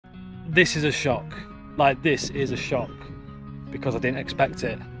This is a shock. Like, this is a shock because I didn't expect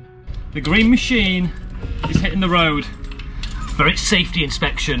it. The green machine is hitting the road for its safety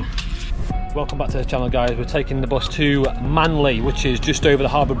inspection. Welcome back to the channel, guys. We're taking the bus to Manly, which is just over the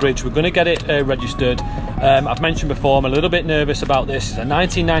Harbour Bridge. We're going to get it registered. I've mentioned before, I'm a little bit nervous about this. It's a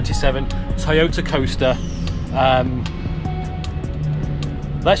 1997 Toyota Coaster.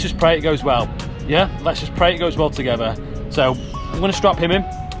 Let's just pray it goes well. Yeah, let's just pray it goes well together. So I'm going to strap him in.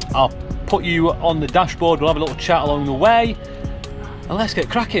 I'll put you on the dashboard. We'll have a little chat along the way, and let's get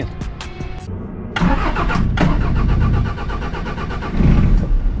cracking.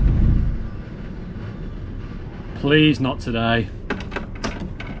 Please not today.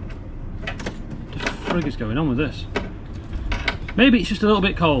 What the frig is going on with this? Maybe it's just a little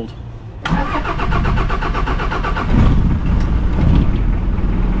bit cold.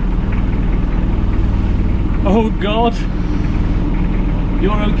 Oh God.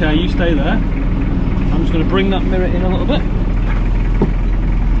 You're okay, you stay there. I'm just going to bring that mirror in a little bit.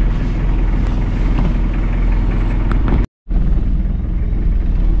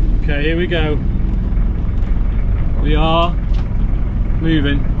 Okay, here we go. We are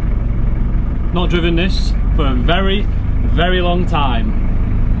moving. Not driven this for a very, very long time.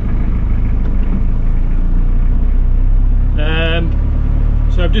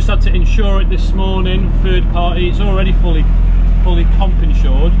 So I've just had to insure it this morning, third party. It's already fully comp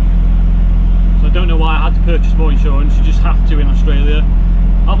insured. So I don't know why I had to purchase more insurance. You just have to in Australia.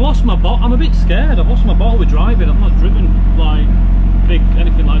 I've lost my bottle. I'm a bit scared. I've lost my bottle with driving. I've not driven like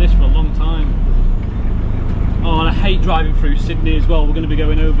anything like this for a long time. Oh, and I hate driving through Sydney as well. We're going to be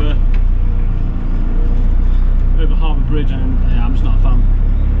going over Harbour Bridge, and yeah, I'm just not a fan.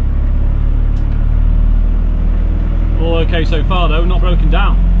 All okay so far though, not broken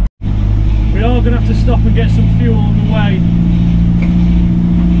down. We are going to have to stop and get some fuel on the way.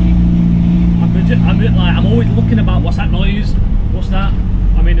 I'm always looking about, what's that noise? What's that?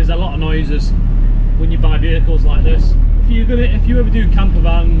 I mean, there's a lot of noises when you buy vehicles like this. If you ever do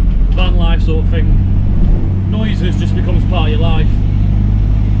campervan, van life sort of thing, noises just becomes part of your life.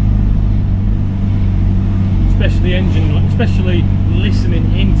 Especially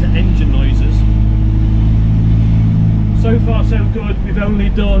listening into engine noises. So far so good. We've only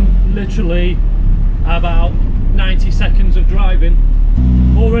done literally about 90 seconds of driving.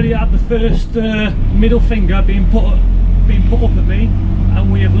 Already had the first middle finger being put up at me,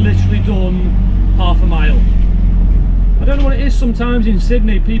 and we have literally done half a mile. I don't know what it is, sometimes in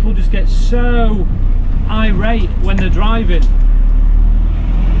Sydney people just get so irate when they're driving.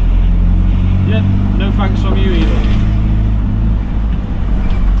 Yep, no thanks from you either.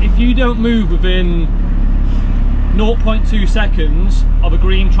 If you don't move within 0.2 seconds of a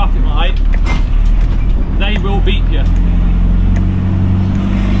green traffic light, they will beep you.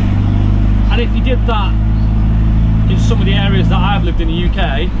 And if you did that in some of the areas that I've lived in the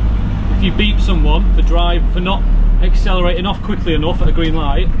UK, if you beep someone for not accelerating off quickly enough at a green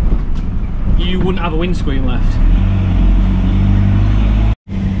light, you wouldn't have a windscreen left.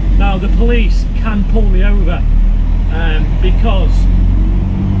 Now the police can pull me over because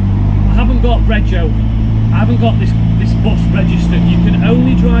I haven't got rego. I haven't got this bus registered. You can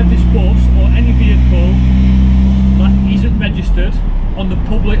only drive this bus or any vehicle that isn't registered on the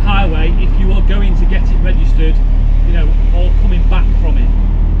public highway if you are going to get it registered, you know, or coming back from it,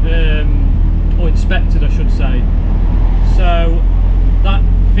 or inspected I should say. So that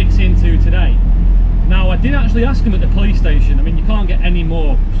fits into today. Now I did actually ask him at the police station. I mean, you can't get any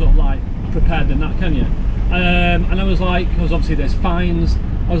more sort of like prepared than that, can you? And I was like, because obviously there's fines.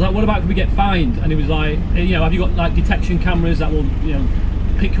 I was like, what about if we get fined? And he was like, you know, have you got like detection cameras that will, you know,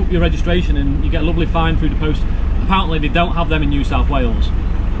 pick up your registration and you get a lovely fine through the post? Apparently they don't have them in New South Wales.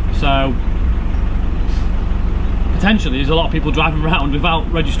 So potentially there's a lot of people driving around without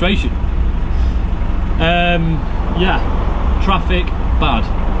registration. Yeah, traffic bad.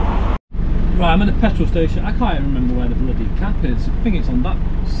 Right, I'm at a petrol station. I can't even remember where the bloody cap is. I think it's on that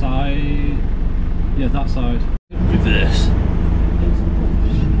side. Yeah, that side. Reverse.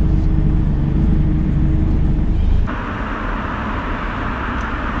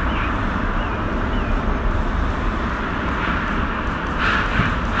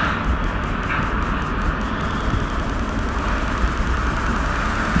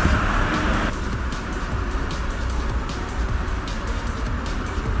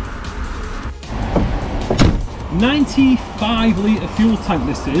 95 litre fuel tank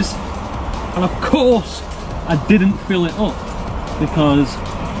this is, and of course I didn't fill it up because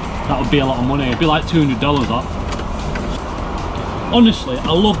that would be a lot of money. It'd be like $200 that. Honestly,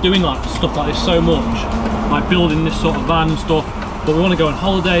 I love doing like stuff like this so much, like building this sort of van and stuff. but we want to go on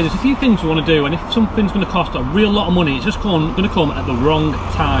holiday. There's a few things we want to do, and if something's going to cost a real lot of money, it's just going to come at the wrong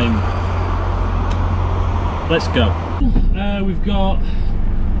time. Let's go. We've got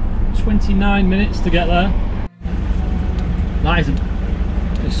 29 minutes to get there.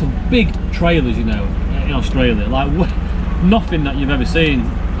 There's some big trailers, you know, in Australia, like nothing that you've ever seen,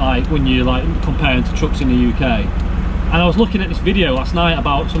 like when you like comparing to trucks in the UK. And I was looking at this video last night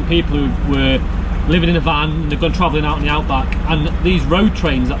about some people who were living in a van and they've gone travelling out in the outback, and these road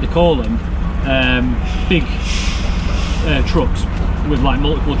trains that they call them, big trucks with like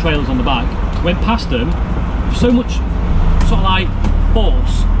multiple trailers on the back, went past them with so much sort of like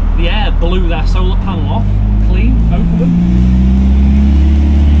force, the air blew their solar panel off clean, both of them.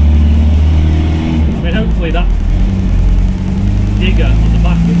 I mean, hopefully that digger on the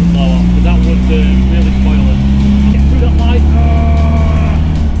back doesn't blow off, because that would really spoil it. Get through that light.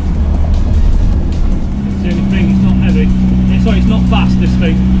 It's the only thing, it's not heavy. Sorry, it's not fast, this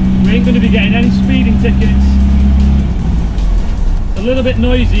thing. We ain't going to be getting any speeding tickets. It's a little bit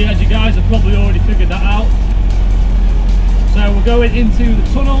noisy, as you guys have probably already figured that out. So we're going into the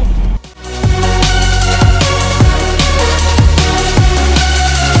tunnel.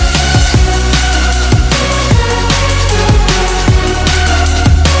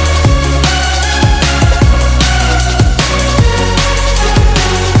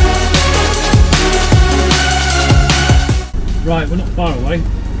 Right, we're not far away.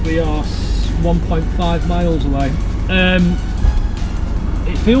 We are 1.5 miles away.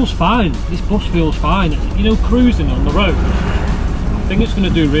 It feels fine. This bus feels fine. You know, cruising on the road, I think it's going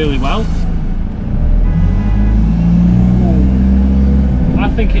to do really well. I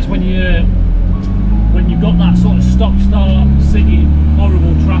think it's when you've got that sort of stop-start city,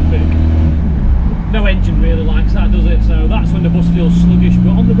 horrible traffic. No engine really likes that, does it? So that's when the bus feels sluggish. But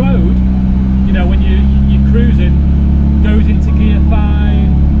on the road, you know, when you're cruising, goes into gear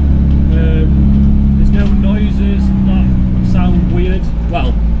 5. There's no noises that sound weird.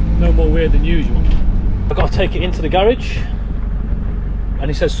 Well, no more weird than usual. I've got to take it into the garage, and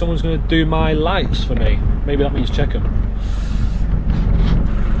he says someone's going to do my lights for me. Maybe that means check them.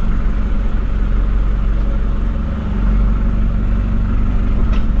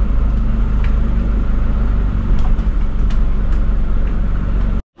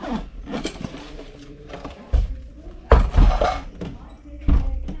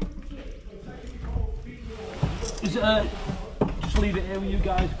 Is it just leave it here with you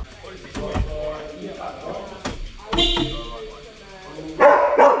guys?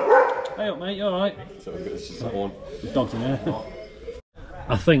 Hey up mate, you alright? It's just that one. There's dogs in there.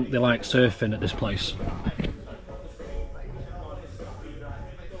 I think they like surfing at this place.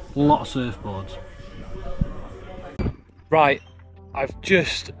 A lot of surfboards. Right, I've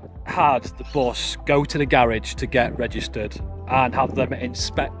just had the bus go to the garage to get registered and have them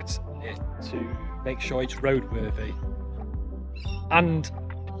inspect it to make sure it's roadworthy, and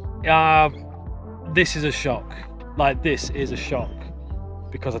this is a shock. Like, this is a shock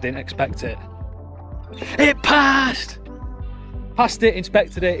because I didn't expect it. It passed it,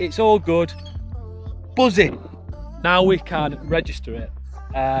 inspected it, it's all good, buzzing. Now we can register it,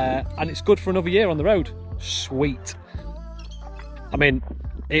 and it's good for another year on the road. Sweet. I mean,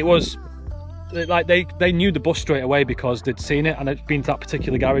 it was like they knew the bus straight away because they'd seen it and I'd been to that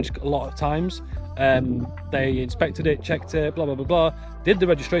particular garage a lot of times. They inspected it, checked it, blah blah blah blah, did the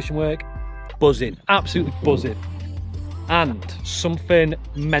registration work. Buzzing, absolutely buzzing. And something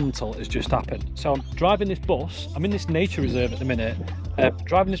mental has just happened. So I'm driving this bus, I'm in this nature reserve at the minute,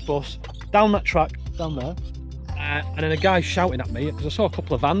 driving this bus down that track down there, and then a guy shouting at me because I saw a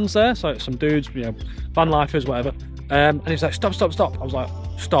couple of vans there, so some dudes, you know, van lifers, whatever, and he's like, stop stop stop. I was like,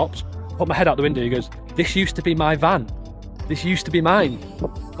 stopped, put my head out the window. He goes, this used to be my van, this used to be mine.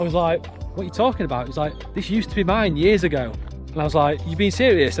 I was like, what are you talking about? He's like, this used to be mine years ago. And I was like, you being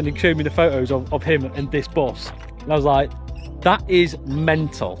serious? And he showed me the photos of him and this bus, and I was like, that is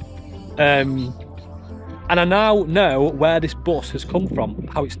mental. And I now know where this bus has come from,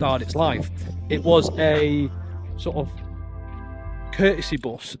 how it started its life. It was a sort of courtesy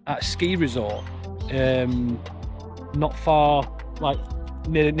bus at a ski resort, not far, like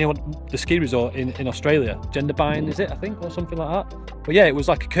near the ski resort in Australia. Genderbyne, is it, I think, or something like that. But yeah, it was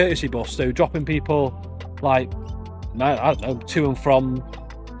like a courtesy bus, so dropping people, like, I don't know, to and from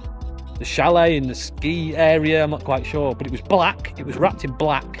the chalet in the ski area. I'm not quite sure, but it was black, it was wrapped in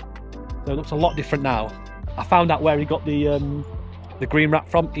black, so it looks a lot different now. I found out where he got the green wrap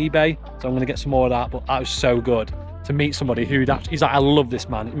from, eBay, so I'm going to get some more of that. But that was so good to meet somebody who he's like, I love this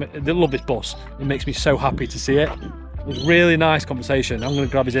man, I love this bus, it makes me so happy to see it. It was a really nice conversation. I'm going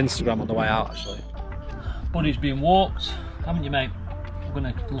to grab his Instagram on the way out actually. Buddy's being walked, haven't you, mate? I'm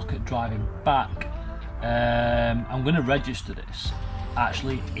going to look at driving back. I'm going to register this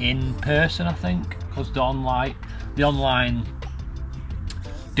actually in person, I think, because the online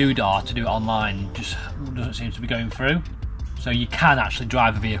doodah to do it online just doesn't seem to be going through. So you can actually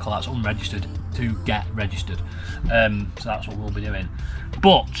drive a vehicle that's unregistered to get registered. So that's what we'll be doing.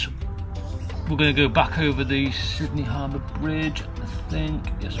 But we're going to go back over the Sydney Harbour Bridge, I think.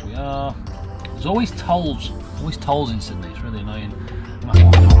 Yes, we are. There's always tolls in Sydney. It's really annoying.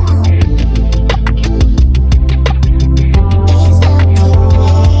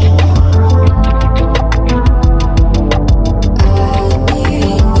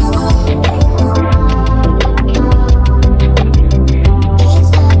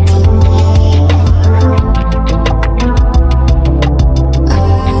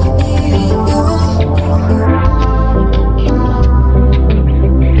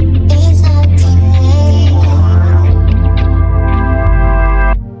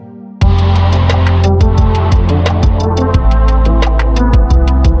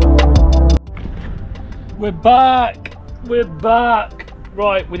 We're back.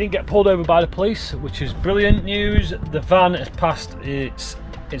 Right, we didn't get pulled over by the police, which is brilliant news. The van has passed its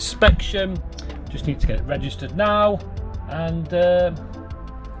inspection. Just need to get it registered now, and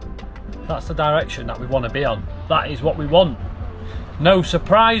that's the direction that we want to be on. That is what we want. No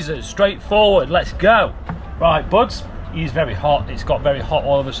surprises, straightforward. Let's go. Right, buds, he's very hot. It's got very hot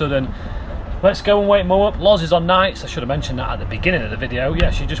all of a sudden. Let's go and wake Mo up. Loz is on nights. I should have mentioned that at the beginning of the video.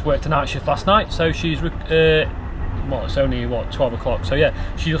 Yeah, she just worked a night shift last night, so she's well, it's only what, 12 o'clock, so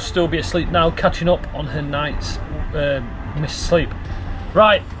yeah, she'll still be asleep now, catching up on her night's missed sleep.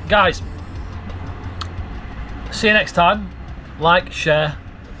 Right, guys, see you next time. Like, share,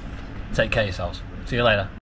 take care of yourselves. See you later.